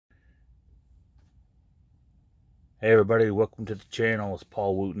Hey everybody, welcome to the channel. It's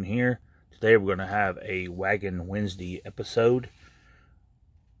Paul Wooten here. Today we're going to have a Wagon Wednesday episode.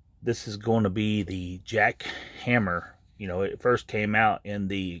 This is going to be the Jack Hammer. You know, it first came out in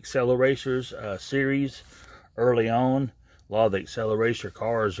the Acceleracers series early on. A lot of the Accelerator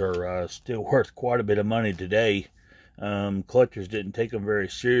cars are still worth quite a bit of money today. Collectors didn't take them very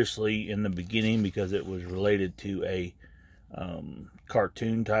seriously in the beginning because it was related to a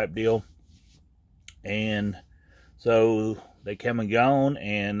cartoon type deal. And so they come and gone,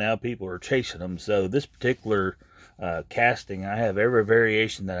 and now people are chasing them. So this particular casting, I have every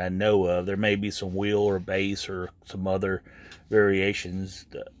variation that I know of. There may be some wheel or base or some other variations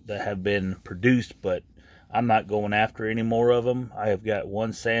that have been produced, but I'm not going after any more of them. I have got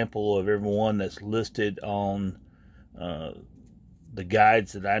one sample of every one that's listed on the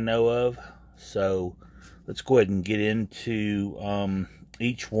guides that I know of. So let's go ahead and get into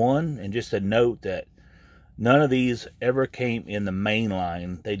each one. And just a note that none of these ever came in the main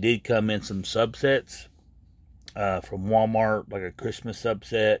line. They did come in some subsets from Walmart, like a Christmas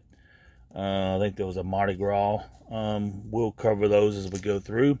subset. I think there was a Mardi Gras. We'll cover those as we go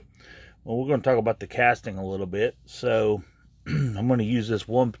through. Well, we're going to talk about the casting a little bit. So I'm going to use this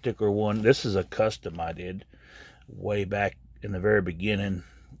one particular one. This is a custom I did way back in the very beginning,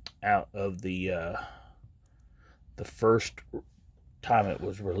 out of the first time it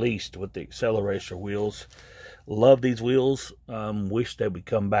was released with the Accelerator wheels. Love these wheels. Wish they would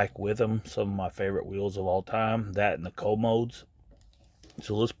come back with them. Some of my favorite wheels of all time, that and the cold modes.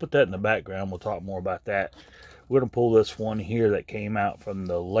 So let's put that in the background. We'll talk more about that. We're going to pull this one here that came out from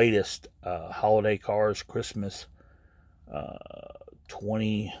the latest holiday cars, Christmas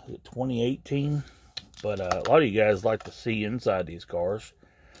 2018. But a lot of you guys like to see inside these cars,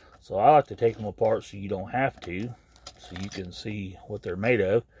 so I like to take them apart so you don't have to, so you can see what they're made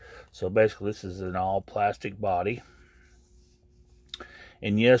of. So basically this is an all plastic body.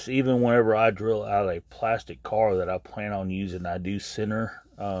 And yes, even whenever I drill out a plastic car that I plan on using, I do center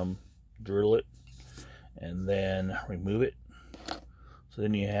drill it and then remove it. So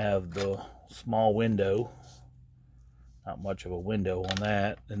then you have the small window, not much of a window on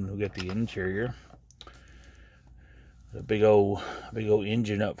that. Then we'll get the interior. A big old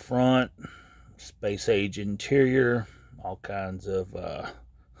engine up front, space age interior, all kinds of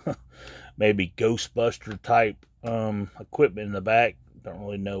maybe Ghostbuster type equipment in the back. Don't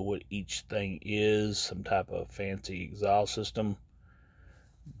really know what each thing is. Some type of fancy exhaust system.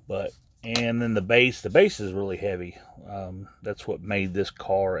 And then the base is really heavy. That's what made this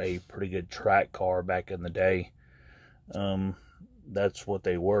car a pretty good track car back in the day. That's what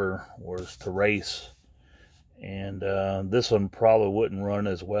they was to race. And this one probably wouldn't run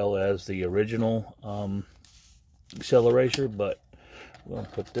as well as the original Accelerator, but we're going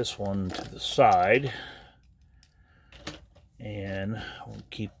to put this one to the side, and we'll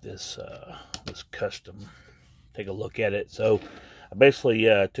keep this this custom. Take a look at it. So I basically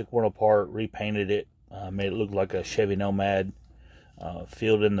took one apart, repainted it, made it look like a Chevy Nomad,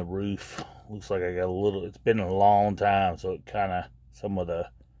 filled in the roof. Looks like I got a little, it's been a long time, so it kind of, some of the,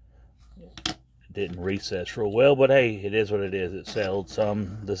 didn't recess real well, but hey, it is what it is. It sailed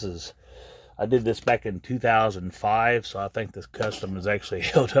some. I did this back in 2005, so I think this custom has actually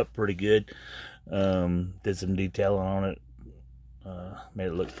held up pretty good. Did some detailing on it, made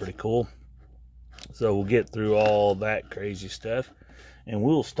it look pretty cool. So we'll get through all that crazy stuff, and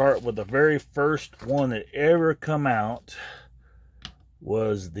we'll start with the very first one that ever come out.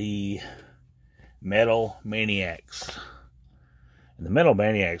 Was the Metal Maniacs. The Metal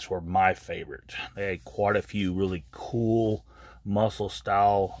Maniacs were my favorite. They had quite a few really cool muscle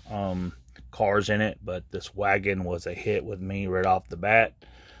style cars in it, but this wagon was a hit with me right off the bat.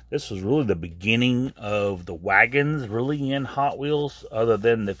 This was really the beginning of the wagons really in Hot Wheels, other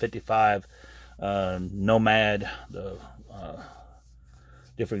than the 55 Nomad, the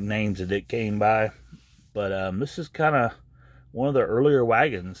different names that it came by. But this is kind of one of the earlier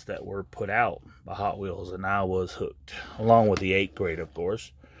wagons that were put out by Hot Wheels, and I was hooked, along with the 8th grade, of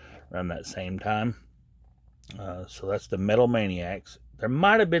course, around that same time. So that's the Metal Maniacs. There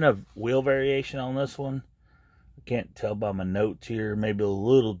might have been a wheel variation on this one. I can't tell by my notes here. Maybe a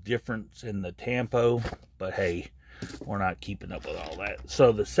little difference in the tempo, but hey, we're not keeping up with all that.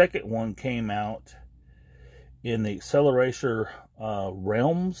 So the second one came out in the Accelerator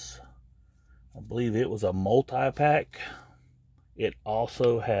Realms. I believe it was a multi-pack. It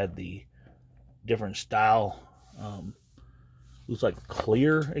also had the different style, looks like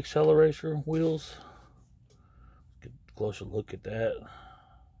clear Accelerator wheels. Get a closer look at that.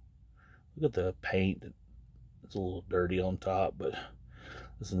 Look at the paint. It's a little dirty on top, but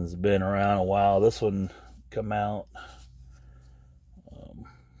this one's been around a while. This one come out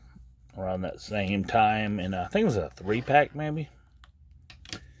around that same time, and I think it was a 3-pack maybe.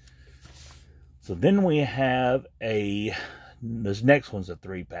 So then we have this next one's a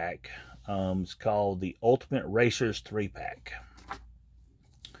 3-pack. It's called the Ultimate Racers 3-pack.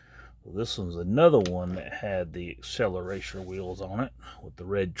 So this one's another one that had the Accelerator wheels on it with the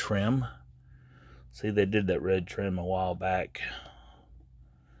red trim. See, they did that red trim a while back,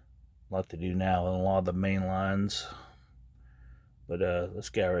 like they do now on a lot of the main lines. But this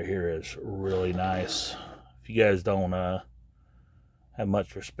guy right here is really nice. If you guys don't have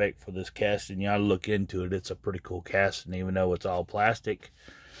much respect for this casting, you ought to look into it. It's a pretty cool casting, even though it's all plastic.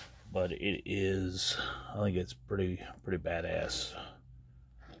 But it is, I think it's pretty badass.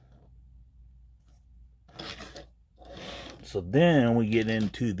 So then we get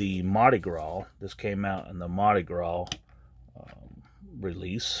into the Mardi Gras. This came out in the Mardi Gras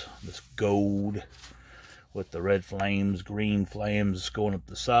release. This gold with the red flames, green flames going up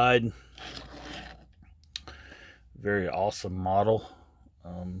the side. Very awesome model.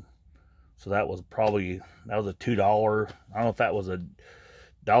 So that was a $2. I don't know if that was a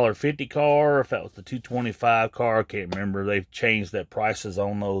 $1.50 car, or if that was the $2.25 car. I can't remember. They've changed that prices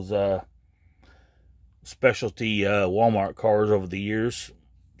on those specialty Walmart cars over the years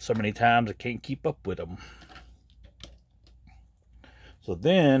so many times I can't keep up with them. So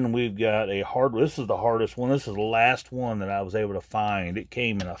then we've got this is the hardest one. This is the last one that I was able to find. It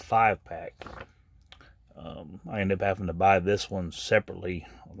came in a 5-pack. I ended up having to buy this one separately.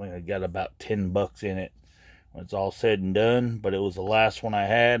 I think I got about $10 in it when it's all said and done. But it was the last one I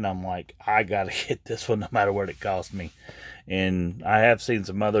had, and I'm like, I gotta get this one no matter what it costs me. And I have seen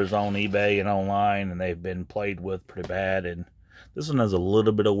some others on eBay and online, and they've been played with pretty bad. And this one has a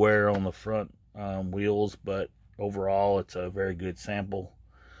little bit of wear on the front wheels, but overall it's a very good sample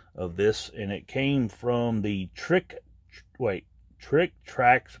of this. And it came from the Trick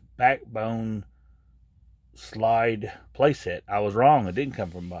Tracks Backbone Slide playset. I was wrong. It didn't come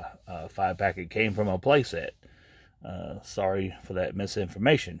from a 5-pack. It came from a playset. Sorry for that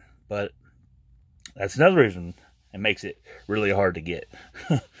misinformation, but that's another reason it makes it really hard to get.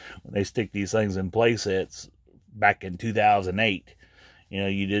 When they stick these things in playsets back in 2008,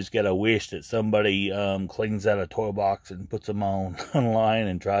 you just gotta wish that somebody cleans out a toy box and puts them online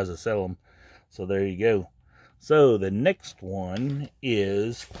and tries to sell them. So there you go. So the next one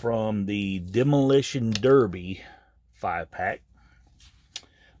is from the Demolition Derby 5-pack.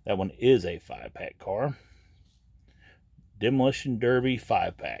 That one is a 5-pack car. Demolition Derby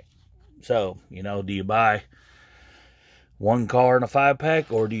 5-pack. So, do you buy one car in a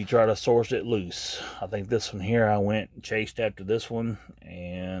 5-pack, or do you try to source it loose? I think this one here, I went and chased after this one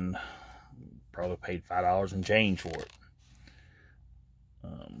and probably paid $5 and change for it.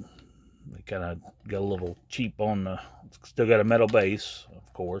 They kind of got a little cheap on the, still got a metal base,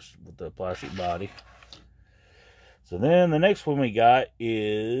 of course, with the plastic body. So then the next one we got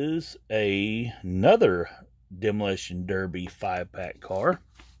is another Demolition Derby 5-pack car.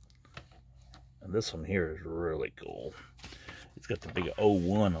 And this one here is really cool. It's got the big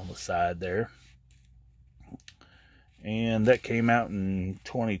 01 on the side there. And that came out in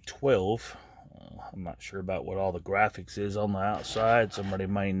 2012. I'm not sure about what all the graphics is on the outside. Somebody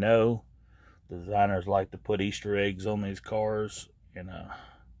may know. Designers like to put Easter eggs on these cars and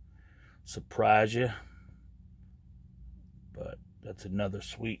surprise you. But that's another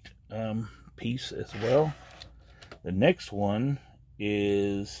sweet piece as well. The next one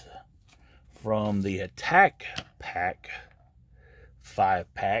is from the Attack Pack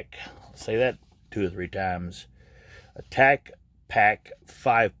 5-pack. I'll say that 2 or 3 times. Attack Pack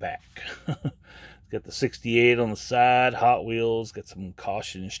 5-pack. Got the 68 on the side, Hot Wheels, got some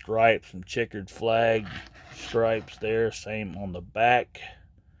caution stripes, some checkered flag stripes there, same on the back.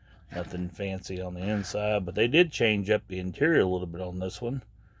 Nothing fancy on the inside, but they did change up the interior a little bit on this one.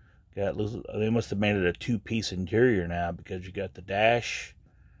 They must have made it a 2-piece interior now, because you got the dash.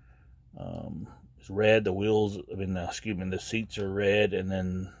 It's red, the wheels, the seats are red, and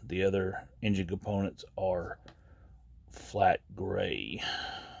then the other engine components are flat gray.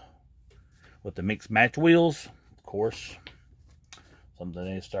 With the mixed match wheels, of course, something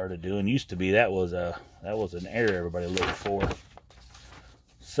they started doing. Used to be that was an error everybody looked for.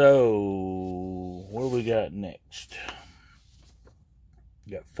 So what do we got next?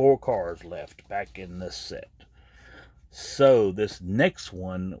 We got 4 cars left back in this set. So this next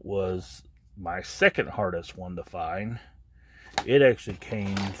one was my second hardest one to find. It actually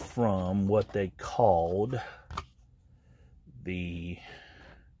came from what they called the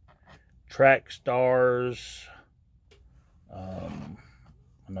Track Stars. I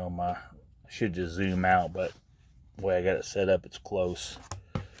know I should just zoom out, but the way I got it set up, it's close.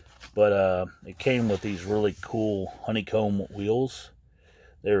 But it came with these really cool honeycomb wheels.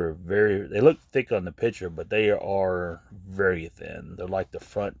 They look thick on the picture, but they are very thin. They're like the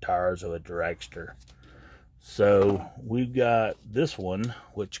front tires of a dragster. So we've got this one,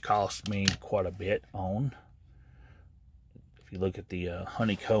 which cost me quite a bit on. If you look at the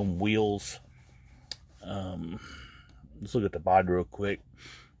honeycomb wheels, let's look at the body real quick.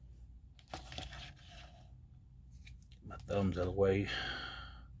 My thumb's out of the way.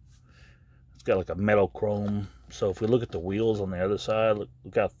 It's got like a metal chrome. So if we look at the wheels on the other side, look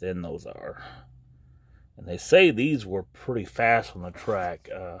how thin those are. And they say these were pretty fast on the track.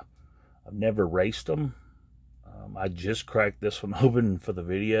 I've never raced them. I just cracked this one open for the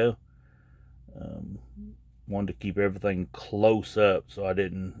video. Wanted to keep everything close up so I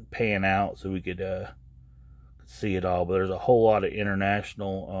didn't pan out so we could see it all. But there's a whole lot of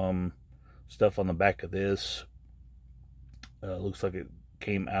international stuff on the back of this. Looks like it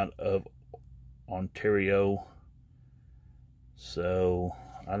came out of Ontario. So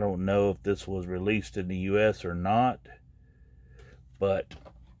I don't know if this was released in the US or not, but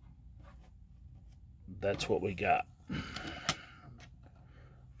that's what we got.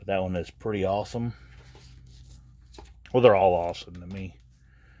 But that one is pretty awesome. Well, they're all awesome to me.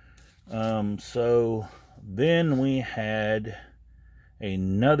 So then we had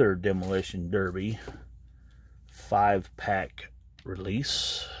another Demolition Derby 5-pack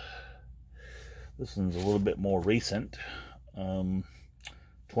release. This one's a little bit more recent.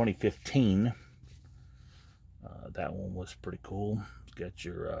 2015. That one was pretty cool. It's got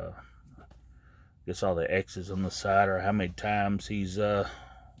your guess all the X's on the side, or how many times he's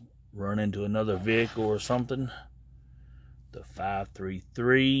run into another vehicle or something. The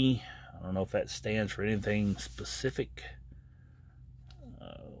 533. I don't know if that stands for anything specific.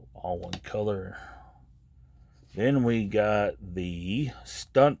 All one color. Then we got the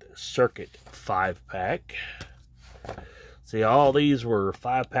Stunt Circuit 5-pack. See, all these were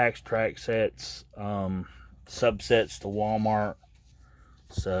 5-packs, track sets, subsets to Walmart.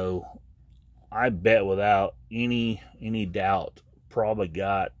 So I bet without any doubt, probably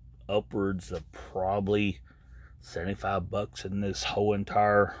got upwards of probably $75 in this whole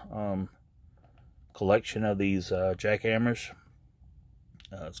entire collection of these jackhammers.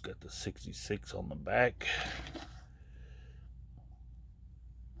 It's got the 66 on the back.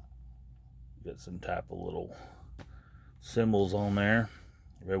 Got some type of little symbols on there,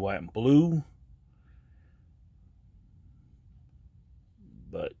 red, white, and blue.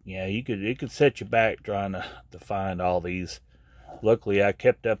 But yeah, it could set you back trying to find all these. Luckily, I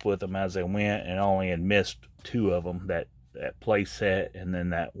kept up with them as I went and only had missed 2 of them. That play set, and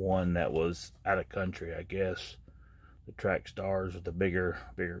then that one that was out of country, I guess. The track stars with the bigger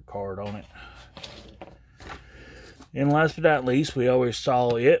card on it. And last but not least, we always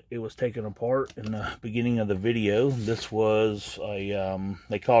saw it. It was taken apart in the beginning of the video. This was a,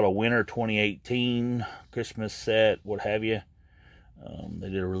 they call it a Winter 2018 Christmas set, what have you. They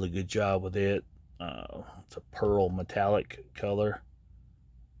did a really good job with it. It's a pearl metallic color.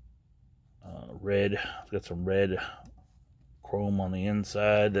 Red. It's got some red chrome on the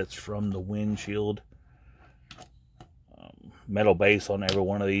inside. That's from the windshield. Metal base on every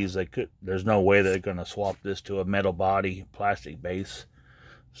one of these. There's no way they're going to swap this to a metal body plastic base.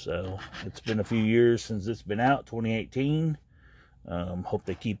 So it's been a few years since it's been out, 2018. Hope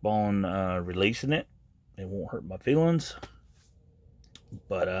they keep on releasing it. It won't hurt my feelings.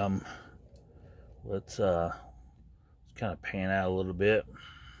 But let's kind of pan out a little bit.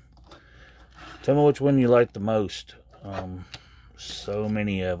 Tell me which one you like the most. So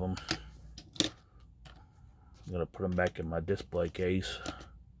many of them. I'm going to put them back in my display case.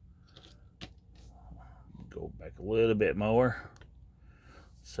 Go back a little bit more.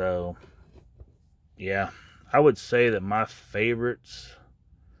 So, yeah. I would say that my favorites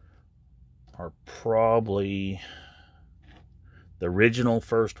are probably the original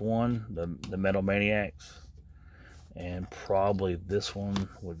first one, the Metal Maniacs. And probably this one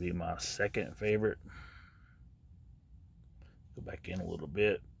would be my second favorite. Go back in a little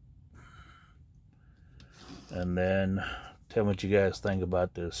bit. And then tell me what you guys think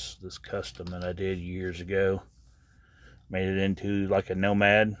about this custom that I did years ago. Made it into like a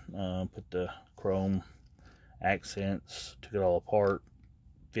Nomad. Put the chrome accents, took it all apart,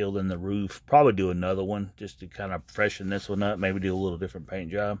 filled in the roof. Probably do another one just to kind of freshen this one up. Maybe do a little different paint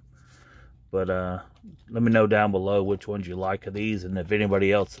job. But let me know down below which ones you like of these, and if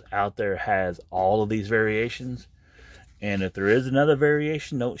anybody else out there has all of these variations. And if there is another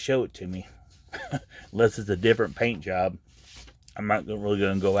variation, don't show it to me. Unless it's a different paint job. I'm not really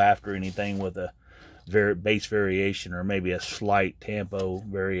going to go after anything with a bass variation or maybe a slight tempo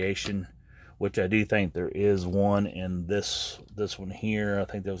variation, which I do think there is one in this one here. I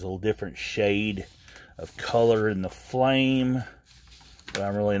think there was a little different shade of color in the flame, but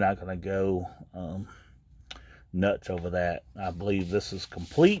I'm really not going to go nuts over that. I believe this is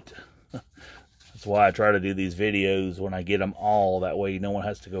complete. That's why I try to do these videos when I get them all. That way no one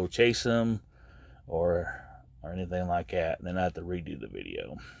has to go chase them or anything like that, and then I have to redo the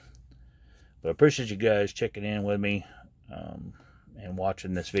video. But I appreciate you guys checking in with me and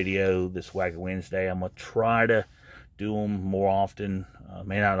watching this video, this Wagon Wednesday. I'm going to try to do them more often.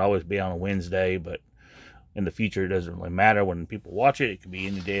 May not always be on a Wednesday, but in the future it doesn't really matter when people watch it. It could be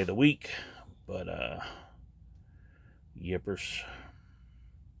any day of the week. But, yippers.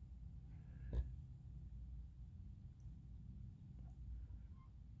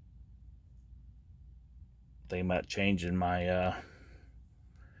 Thinking about changing my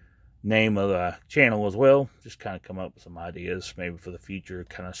name of the channel as well. Just kind of come up with some ideas maybe for the future,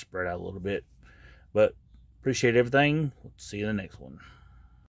 kind of spread out a little bit. But appreciate everything. See you in the next one.